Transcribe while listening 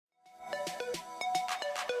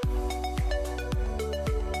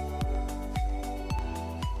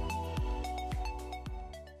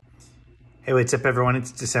Hey, what's up, everyone?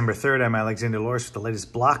 It's December 3rd. I'm Alexander Loris with the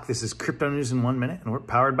latest block. This is Crypto News in 1 minute, and we're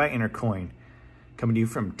powered by Intercoin, coming to you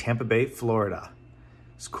from Tampa Bay, Florida.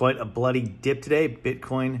 It's quite a bloody dip today.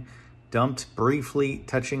 Bitcoin dumped briefly,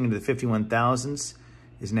 touching into the 51,000s,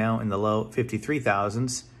 is now in the low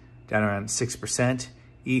 53,000s, down around 6%.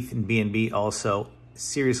 ETH and BNB also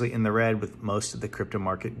seriously in the red, with most of the crypto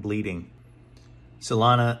market bleeding.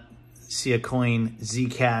 Solana, Siacoin,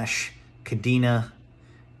 Zcash, Kadena,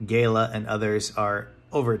 Gala, and others are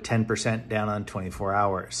over 10% down on 24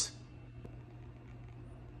 hours.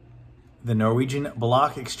 The Norwegian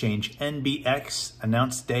block exchange NBX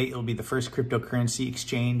announced today it will be the first cryptocurrency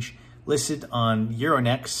exchange listed on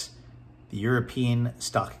Euronext, the European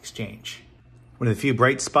Stock Exchange. One of the few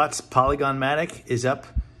bright spots, Polygon Matic is up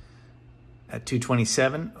at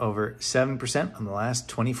 227, over 7% on the last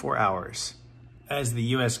 24 hours. As the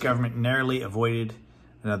U.S. government narrowly avoided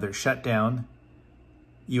another shutdown,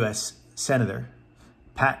 U.S. Senator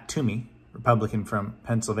Pat Toomey, Republican from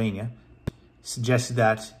Pennsylvania, suggested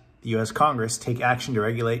that the U.S. Congress take action to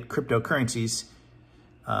regulate cryptocurrencies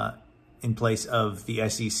in place of the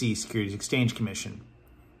SEC, Securities Exchange Commission,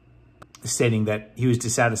 stating that he was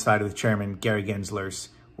dissatisfied with Chairman Gary Gensler's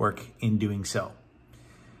work in doing so.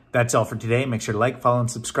 That's all for today. Make sure to like, follow,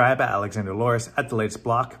 and subscribe at Alexander Loris at The Latest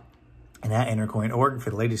Block and at Intercoin.org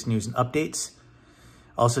for the latest news and updates.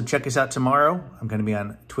 Also, check us out tomorrow. I'm going to be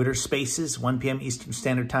on Twitter Spaces, 1 p.m. Eastern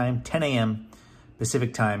Standard Time, 10 a.m.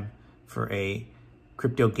 Pacific Time for a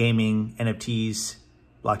crypto gaming, NFTs,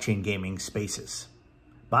 blockchain gaming Spaces.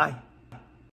 Bye.